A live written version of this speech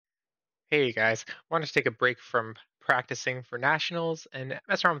Hey guys, wanted to take a break from practicing for nationals and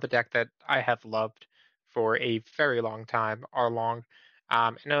mess around with a deck that I have loved for a very long time, Arlong,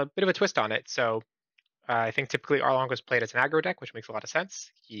 and a bit of a twist on it. I think typically Arlong was played as an aggro deck, which makes a lot of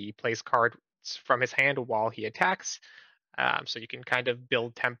sense. He plays cards from his hand while he attacks, so you can kind of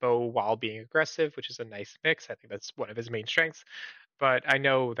build tempo while being aggressive, which is a nice mix. I think that's one of his main strengths. But I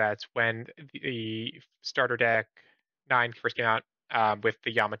know that when the starter deck 9 first came out with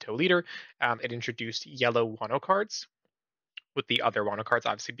the Yamato leader, it introduced yellow Wano cards, with the other Wano cards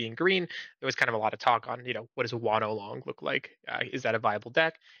obviously being green. There was kind of a lot of talk on, what does Wano Long look like? Is that a viable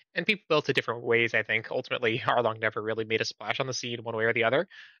deck? And people built it different ways, I think. Ultimately, Arlong never really made a splash on the scene one way or the other.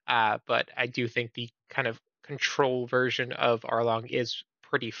 But I do think the kind of control version of Arlong is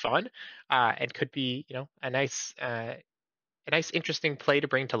pretty fun and could be, a nice, interesting play to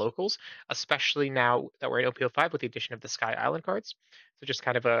bring to locals, especially now that we're in OP05 with the addition of the Sky Island cards. So just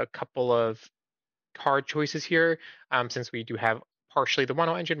kind of a couple of card choices here. Since we do have partially the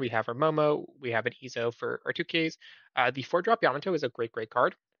Wano engine, we have our Momo, we have an Izo for our 2Ks. The 4-drop Yamato is a great, great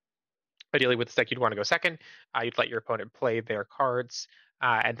card. Ideally, with this deck, you'd want to go second. You'd let your opponent play their cards,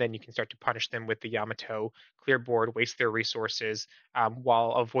 and then you can start to punish them with the Yamato, clear board, waste their resources,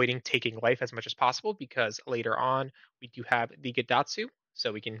 while avoiding taking life as much as possible, because later on, we do have the Gadatsu,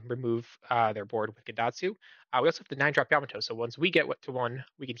 so we can remove their board with Gadatsu. We also have the 9-drop Yamato, so once we get to one,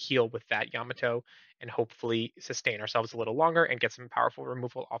 we can heal with that Yamato and hopefully sustain ourselves a little longer and get some powerful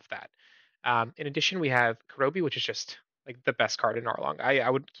removal off that. In addition, we have Kurobi, which is just like the best card in Arlong. I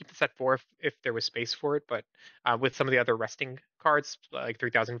would keep this at 4 if there was space for it, but with some of the other resting cards, like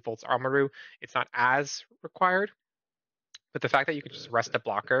 3000 volts Armaru, it's not as required. But the fact that you can just rest a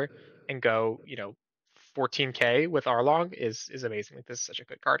blocker and go, 14k with Arlong is amazing. Like, this is such a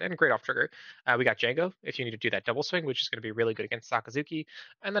good card and great off trigger. We got Django if you need to do that double swing, which is going to be really good against Sakazuki.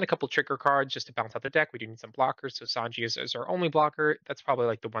 And then a couple trigger cards just to bounce out the deck. We do need some blockers, so Sanji is our only blocker. That's probably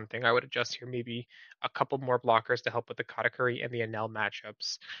like the one thing I would adjust here. Maybe a couple more blockers to help with the Katakuri and the Enel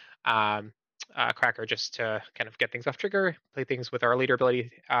matchups. Cracker just to kind of get things off trigger, play things with our leader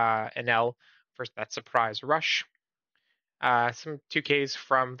ability, Enel for that surprise rush. Some 2Ks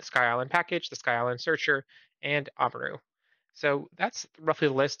from the Sky Island package, the Sky Island Searcher, and Amaru. So that's roughly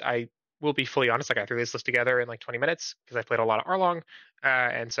the list. I will be fully honest, like I threw this list together in like 20 minutes because I played a lot of Arlong.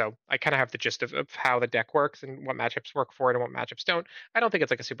 And so I kind of have the gist of how the deck works and what matchups work for it and what matchups don't. I don't think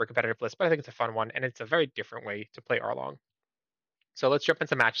it's like a super competitive list, but I think it's a fun one, and it's a very different way to play Arlong. So let's jump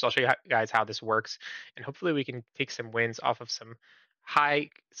into matches. I'll show you guys how this works, and hopefully we can take some wins off of some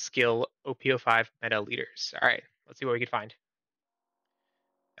high skill OP05 meta leaders. All right, let's see what we can find.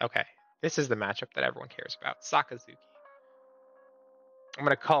 Okay, this is the matchup that everyone cares about, Sakazuki. I'm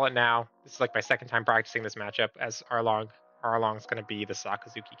gonna call it now. This is like my second time practicing this matchup as Arlong. Arlong's gonna be the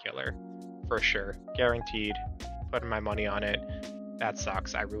Sakazuki killer for sure, guaranteed. Putting my money on it. That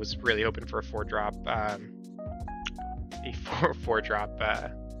sucks. I was really hoping for a 4-drop, a 4-drop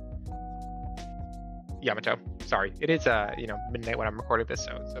Yamato. Sorry, it is midnight when I'm recording this,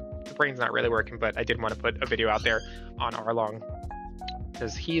 so the brain's not really working. But I did want to put a video out there on Arlong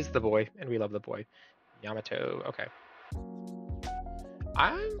because he's the boy and we love the boy. Yamato. Okay.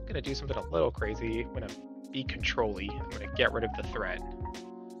 I'm gonna do something a little crazy. I'm gonna be control-y. I'm gonna get rid of the threat.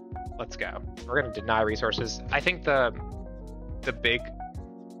 Let's go. We're gonna deny resources. I think the big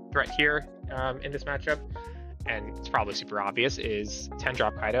threat here in this matchup, and it's probably super obvious, is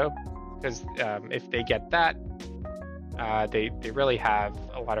 10-drop Kaido. Because if they get that, they really have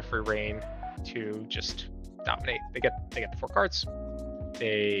a lot of free reign to just dominate. They get the 4 cards.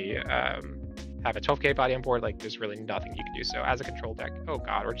 They have a 12k body on board. Like, there's really nothing you can do. So as a control deck, oh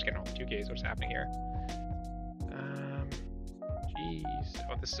god, we're just getting all the 2ks. What's happening here? Jeez.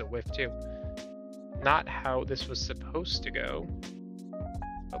 Oh, this is a whiff too. Not how this was supposed to go.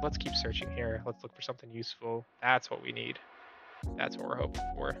 But let's keep searching here. Let's look for something useful. That's what we need. That's what we're hoping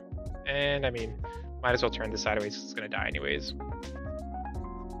for. And I mean, might as well turn this sideways. It's gonna die anyways.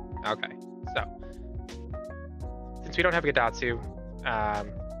 Okay, so since we don't have Gadatsu,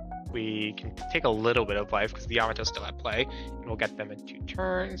 we can take a little bit of life because the Yamato's still at play, and we'll get them in 2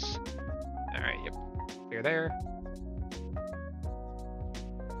 turns. All right, yep, clear there.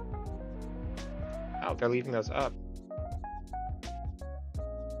 Oh, they're leaving those up.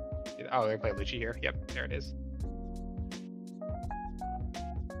 Oh, they're playing Lucci here. Yep, there it is.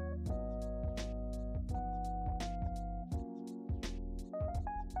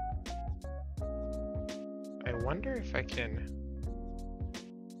 I wonder if I can...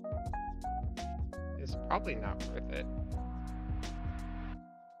 It's probably not worth it.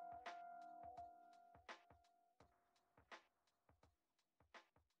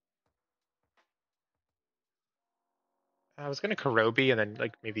 I was gonna Kurobi and then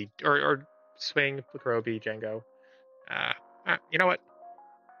like maybe or swing Kurobi Django. You know what?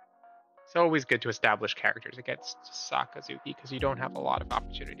 It's always good to establish characters against Sakazuki because you don't have a lot of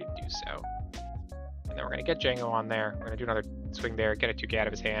opportunity to do so. And then we're gonna get Django on there. We're gonna do another swing there, get a 2K out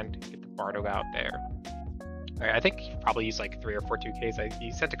of his hand, get the Bardo out there. All right, I think he probably used like 3 or 4 2Ks.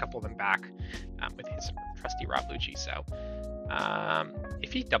 He sent a couple of them back with his trusty Rob Lucci. So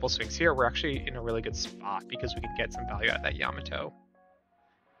if he double swings here, we're actually in a really good spot because we can get some value out of that Yamato.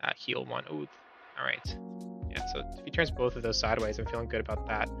 Heal 1. Ooh, all right. Yeah, so if he turns both of those sideways, I'm feeling good about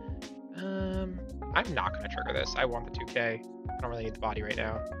that. I'm not going to trigger this. I want the 2K. I don't really need the body right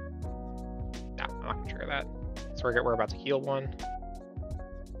now. No, I'm not going to trigger that. So we're about to heal 1.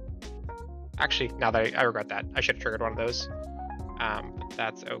 Actually, now that I regret that. I should have triggered one of those. But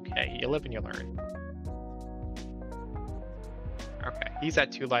that's okay. You live and you learn. Okay, he's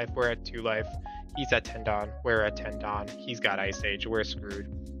at 2 life. We're at 2 life. He's at Tendon. We're at Tendon. He's got Ice Age. We're screwed.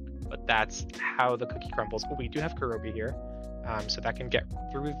 But that's how the cookie crumbles. Oh, we do have Kurobi here. So that can get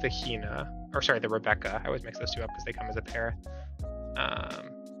through the Hina. Or sorry, the Rebecca. I always mix those two up because they come as a pair.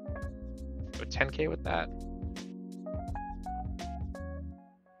 Go 10K with that.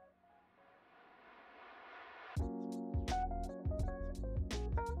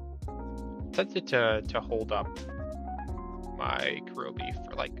 Tempted to hold up my Kurobi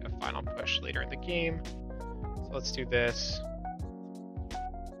for like a final push later in the game. So let's do this.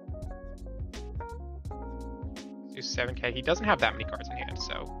 Let's do 7K. He doesn't have that many cards in hand,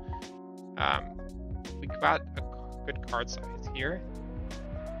 so we got a good card size here.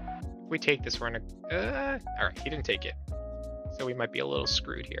 If we take this, we're in a... all right, he didn't take it. So we might be a little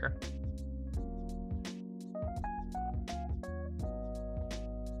screwed here.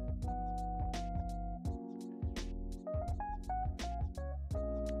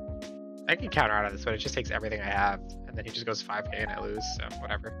 I can counter out of this, but it just takes everything I have, and then he just goes 5K and I lose, so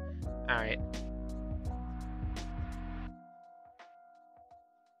whatever. Alright.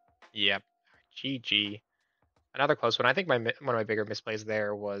 Yep. GG. Another close one. I think one of my bigger misplays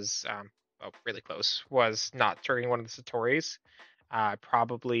there was, well, really close, was not triggering one of the Satoris.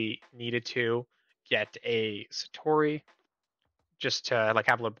 Probably needed to get a Satori just to like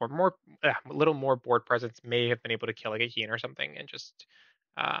have a little more board presence. May have been able to kill like a Hien or something and just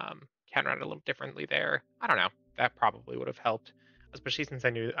counter it a little differently there. I don't know. That probably would have helped, especially since I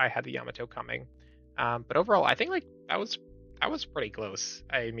knew I had the Yamato coming. But overall, I think like that was pretty close.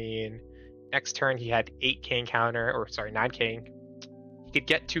 I mean, next turn he had 8K counter, or sorry, 9K. He could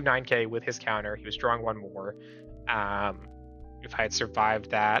get to 9K with his counter. He was drawing one more. If I had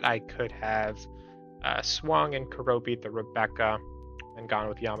survived that, I could have swung and Kurobi the Rebecca and gone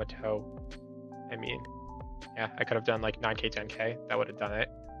with Yamato. I mean, yeah, I could have done like 9K, 10K. That would have done it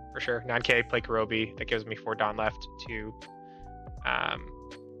for sure. 9K, play Kurobi. That gives me 4 down left to,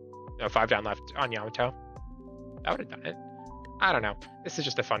 5 down left on Yamato. That would have done it. I don't know. This is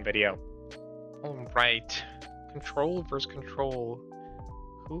just a fun video. All right. Control versus control.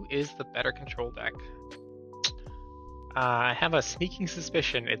 Who is the better control deck? I have a sneaking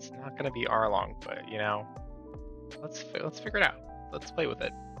suspicion it's not going to be Arlong, but you know, let's figure it out. Let's play with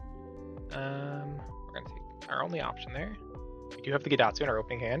it. We're going to take our only option there. We do have the Gidatsu in our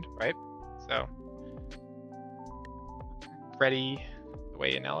opening hand, right? So, ready the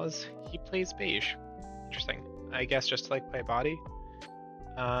way Enel is. He plays beige. Interesting. I guess just to like play body.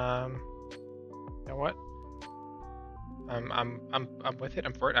 You know what? I'm with it.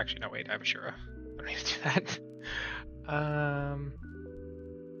 I'm for it. Actually, no, wait. I have Ashura. I don't need to do that.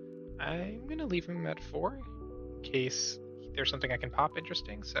 I'm gonna leave him at 4 in case there's something I can pop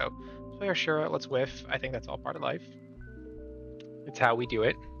interesting. So let's play Ashura. Let's whiff. I think that's all part of life. It's how we do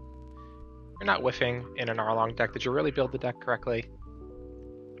it. You're not whiffing in an Arlong deck. Did you really build the deck correctly?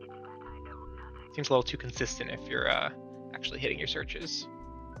 Seems a little too consistent if you're actually hitting your searches.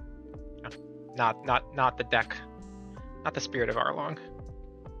 No, not the deck, not the spirit of Arlong.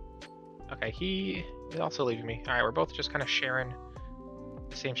 Okay, he is also leaving me. All right, we're both just kind of sharing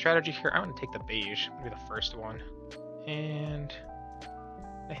the same strategy here. I want to take the beige, maybe the first one, and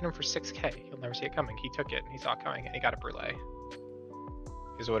I hit him for 6K. He'll never see it coming. He took it, and he saw it coming, and he got a brulee.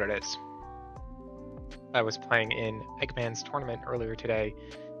 Is what it is. I was playing in Eggman's tournament earlier today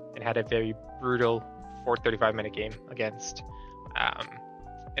and had a very brutal 435-minute game against an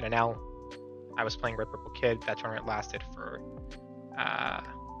Enel. I was playing Red Purple Kid. That tournament lasted for, well,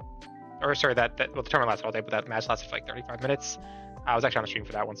 the tournament lasted all day, but that match lasted for like 35 minutes. I was actually on the stream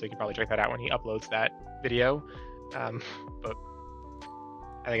for that one, so you can probably check that out when he uploads that video. But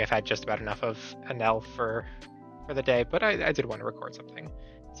I think I've had just about enough of Enel for the day, but I did want to record something,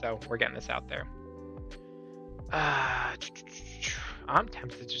 so we're getting this out there. Uh, I'm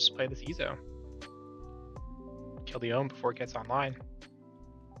tempted to just play this Ezo. Kill the Ohm before it gets online.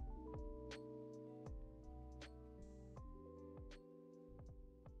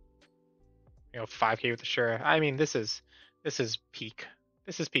 5K with the Shura. I mean, this is peak.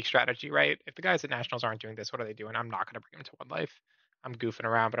 This is peak strategy, right? If the guys at Nationals aren't doing this, what are they doing? I'm not gonna bring them to one life. I'm goofing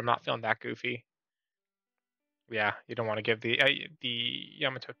around, but I'm not feeling that goofy. Yeah, you don't want to give the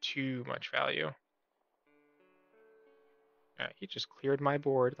Yamato too much value. He just cleared my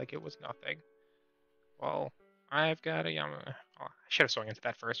board like it was nothing. Well, I've got a Yamato. Oh, I should have swung into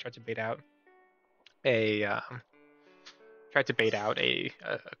that first. A tried to bait out a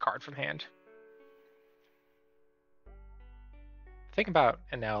card from hand. The thing about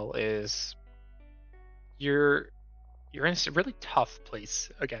Enel is you're in a really tough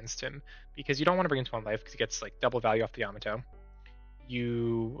place against him because you don't want to bring him to one life because he gets like double value off the Yamato.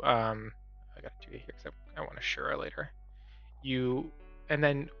 You I gotta do it here because I want to Shura later. You and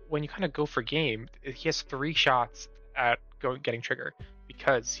then when you kind of go for game, he has 3 shots at getting trigger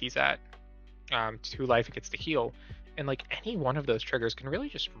because he's at 2 life. It gets to heal, and like any one of those triggers can really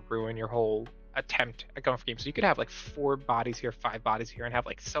just ruin your whole attempt at going for game. So you could have like 4 bodies here, 5 bodies here, and have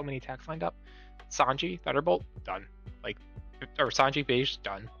like so many attacks lined up. Sanji, Thunderbolt, done. Like, or Sanji, Beige,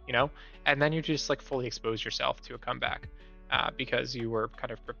 done. And then you just like fully expose yourself to a comeback because you were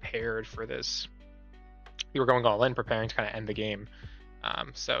kind of prepared for this. You were going all in, preparing to kind of end the game.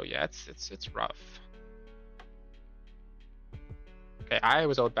 So yeah, it's rough. Okay, I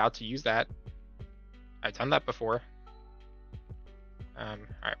was about to use that. I've done that before. All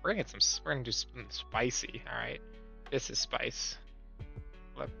right, we're gonna do something spicy. All right, this is spice.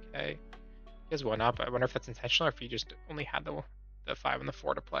 Okay, he has 1 up. I wonder if that's intentional or if he just only had the 5 and the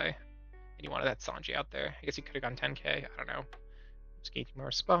 4 to play, and you wanted that Sanji out there. I guess he could have gone 10k. I don't know. Just gaining my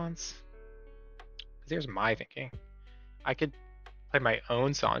response. Because here's my thinking. I could play my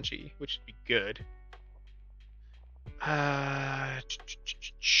own Sanji, which would be good. I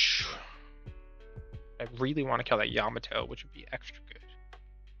really want to kill that Yamato, which would be extra good.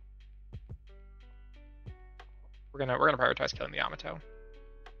 We're gonna prioritize killing the Yamato.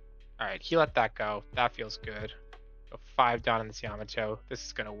 All right, he let that go. That feels good. Go 5 down in this Yamato. This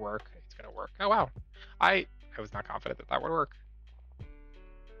is gonna work. It's gonna work. Oh wow, I was not confident that that would work.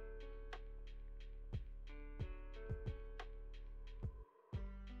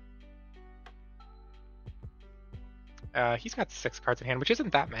 He's got 6 cards in hand, which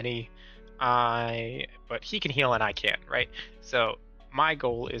isn't that many. But he can heal and I can't, right? So my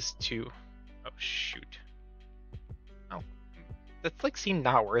goal is to. Oh shoot. Oh, that's like seemed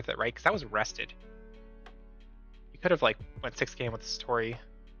not worth it, right? Because I was rested. You could have like went 6 game with the story.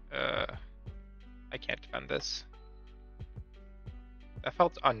 I can't defend this. That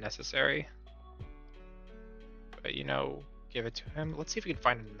felt unnecessary. But give it to him. Let's see if we can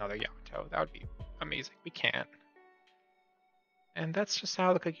find another Yamato. That would be amazing. We can't. And that's just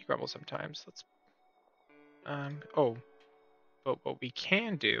how the cookie crumbles sometimes. Let's but what we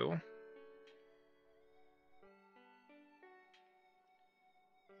can do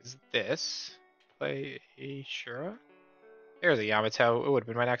is this. Play a Shura. There's a Yamato. It would have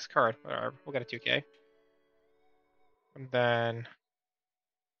been my next card. Whatever. We'll get a 2k. And then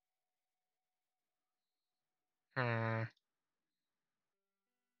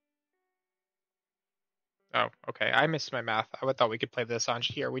oh, okay. I missed my math. I thought we could play the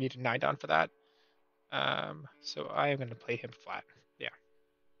Sanji here. We needed 9 down for that. So I am going to play him flat. Yeah.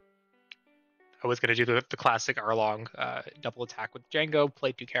 I was going to do the classic Arlong double attack with Django,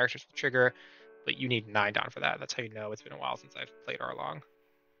 play 2 characters with trigger, but you need 9 down for that. That's how you know it's been a while since I've played Arlong.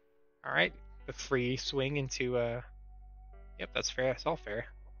 All right. The free swing into... Yep, that's fair. That's all fair.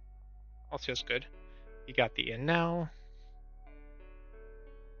 All feels good. You got the Enel.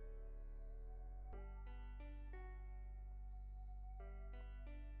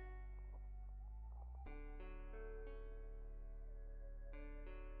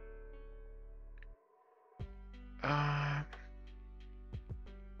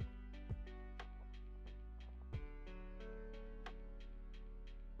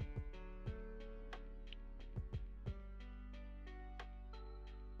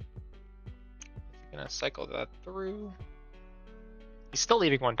 Gonna cycle that through. He's still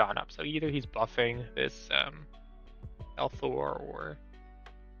leaving 1 Dawn up, so either he's buffing this Elthor or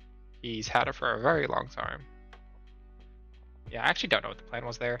he's had it for a very long time. Yeah, I actually don't know what the plan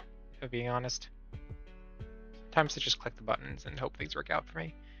was there, if I'm being honest. Sometimes I just click the buttons and hope things work out for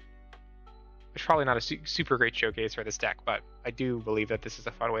me. It's probably not a super great showcase for this deck, but I do believe that this is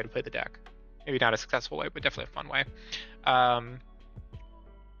a fun way to play the deck. Maybe not a successful way, but definitely a fun way.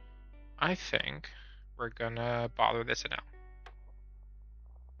 I think we're gonna bother this Enel.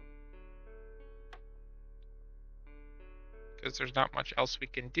 Because there's not much else we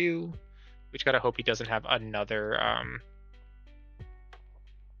can do. We just gotta hope he doesn't have another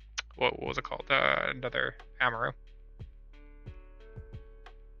what was it called? Another Amaru.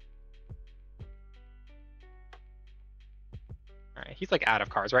 Alright, he's like out of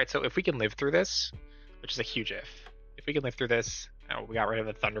cards, right? So if we can live through this, which is a huge if we can live through this, oh, we got rid of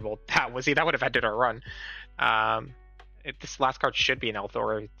the Thunderbolt. That would have ended our run. This last card should be an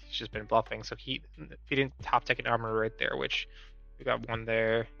Elthor. He's just been bluffing, so he didn't top deck an armor right there, which we got one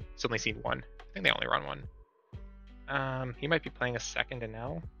there. He's only seen one. I think they only run one. He might be playing a second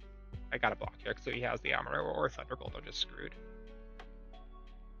Enel. I got a block here, so he has the armor or Thunderbolt. I'm just screwed.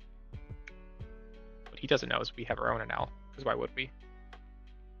 What he doesn't know is we have our own Enel, because why would we?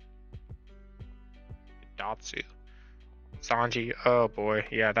 Datsu. Sanji. Oh boy.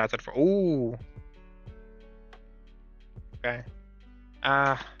 Yeah, that's it for. Ooh. Okay.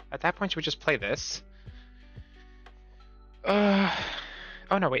 At that point, should we just play this? Oh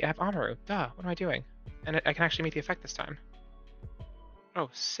no, wait, I have Amaru. Duh, what am I doing? And I can actually meet the effect this time. Oh,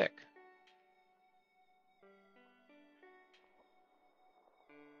 sick.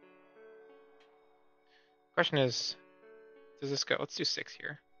 Question is, does this go? Let's do 6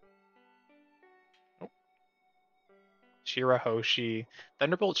 here. Oh. Shirahoshi.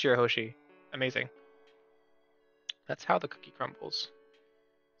 Thunderbolt Shirahoshi. Amazing. That's how the cookie crumbles.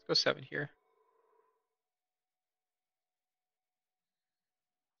 Let's go 7 here.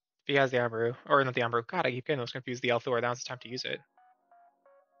 If he has the Amaru, or not the Amaru, God, I keep getting those confused. The Elthor, now's the time to use it.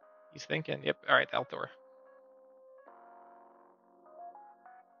 He's thinking, yep, alright, the Elthor.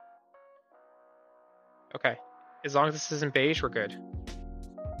 Okay, as long as this isn't beige, we're good.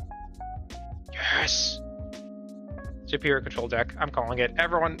 Yes! Superior control deck, I'm calling it.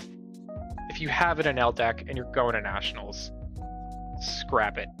 Everyone, if you have an Enel deck and you're going to Nationals,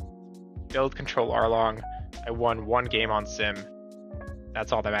 scrap it. Build control Arlong. I won 1 game on Sim.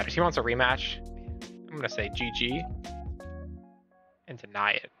 That's all that matters. He wants a rematch. I'm going to say GG and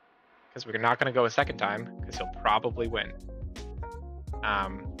deny it, because we're not going to go a second time, because he'll probably win.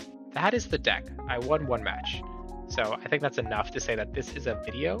 That is the deck. I won 1 match. So I think that's enough to say that this is a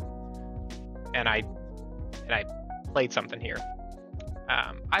video, and I played something here.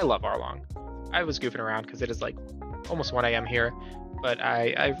 I love Arlong. I was goofing around because it is like almost 1 a.m. here, but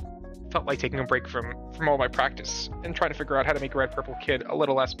I felt like taking a break from all my practice and trying to figure out how to make Red Purple Kid a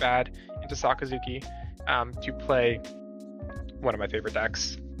little less bad into Sakazuki, to play one of my favorite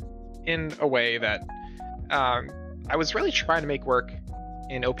decks in a way that I was really trying to make work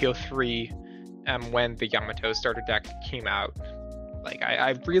in OP03 when the Yamato starter deck came out. Like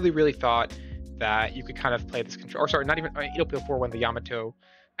I really thought that you could kind of play this control, or sorry, not even OP04 when the Yamato,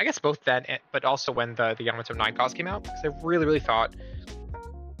 I guess both then, but also when the Yamato 9 cost came out, because I really thought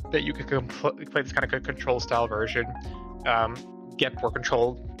that you could play this kind of control style version, get more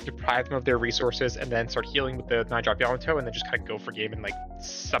control, deprive them of their resources, and then start healing with the 9-drop Yamato, and then just kind of go for game in like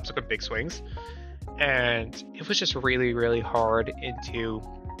subsequent big swings. And it was just really hard into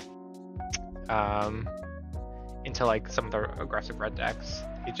like some of the aggressive red decks.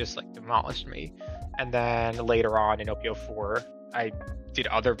 It just like demolished me. And then later on in OP04, I did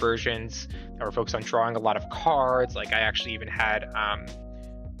other versions that were focused on drawing a lot of cards. Like I actually even had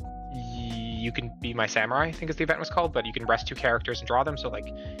You Can Be My Samurai, I think is the event was called, but you can rest 2 characters and draw them. So like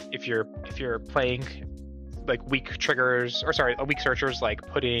if you're playing like weak triggers, or sorry, weak searchers like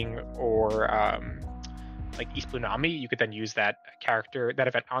Pudding or like East Blue Nami, you could then use that character, that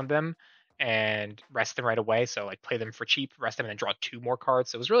event on them and rest them right away. So like play them for cheap, rest them, and then draw 2 more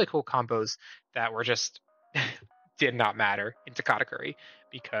cards. So it was really cool combos that were just did not matter in Takata,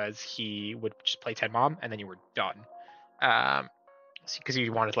 because he would just play 10 mom and then you were done. Because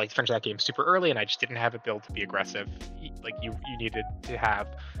you wanted to like finish that game super early, and I just didn't have a build to be aggressive. Like you needed to have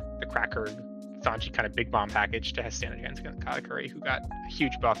the Cracker Sanji kind of big bomb package to stand against Katakuri, who got a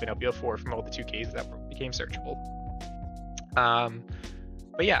huge buff in OP04 from all the 2Ks that became searchable.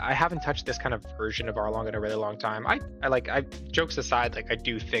 But yeah, I haven't touched this kind of version of Arlong in a really long time. I jokes aside, like I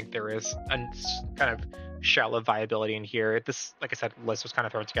do think there is a kind of shell of viability in here. This, like I said, list was kind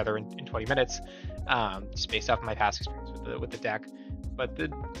of thrown together in 20 minutes, just based off my past experience with the deck. But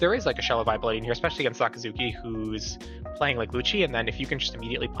there is like a shell of viability in here, especially against Sakazuki, who's playing like Lucci, and then if you can just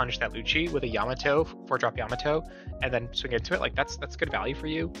immediately punish that Lucci with a Yamato, 4-drop Yamato, and then swing into it, like that's good value for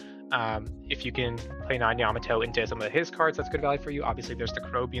you. If you can play 9 Yamato into some of his cards, that's good value for you. Obviously, there's the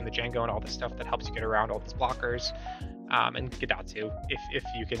Krobi and the Django and all this stuff that helps you get around all these blockers, and Gedatsu, if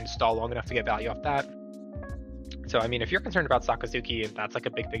you can stall long enough to get value off that. So, I mean, if you're concerned about Sakazuki, and that's like a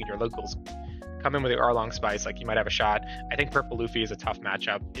big thing in your locals, come in with the Arlong Spice, like you might have a shot. I think Purple Luffy is a tough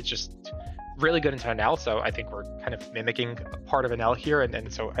matchup. It's just really good into Enel, so I think we're kind of mimicking part of Enel here,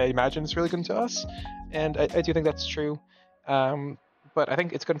 and so I imagine it's really good into us, and I do think that's true. But I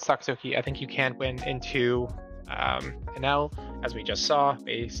think it's good in Sakazuki. I think you can win into Enel, as we just saw,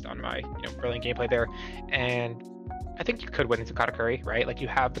 based on my brilliant gameplay there, and I think you could win into Katakuri, right? Like you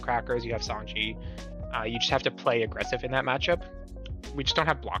have the Crackers, you have Sanji. You just have to play aggressive in that matchup. We just don't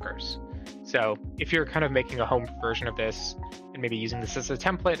have blockers. So if you're kind of making a home version of this and maybe using this as a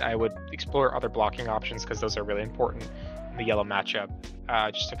template, I would explore other blocking options because those are really important in the yellow matchup,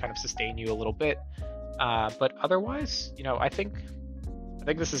 just to kind of sustain you a little bit. But otherwise, I think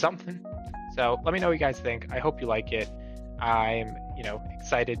this is something. So let me know what you guys think. I hope you like it. I'm,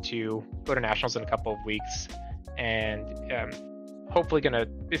 excited to go to nationals in a couple of weeks, and hopefully gonna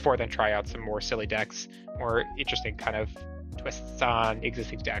before then try out some more silly decks, more interesting kind of twists on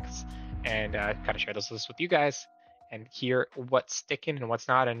existing decks, and kind of share those lists with you guys and hear what's sticking and what's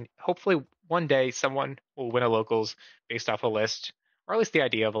not. And hopefully one day someone will win a locals based off a list, or at least the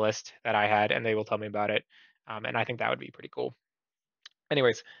idea of a list that I had, and they will tell me about it. And I think that would be pretty cool.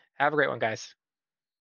 Anyways, have a great one, guys.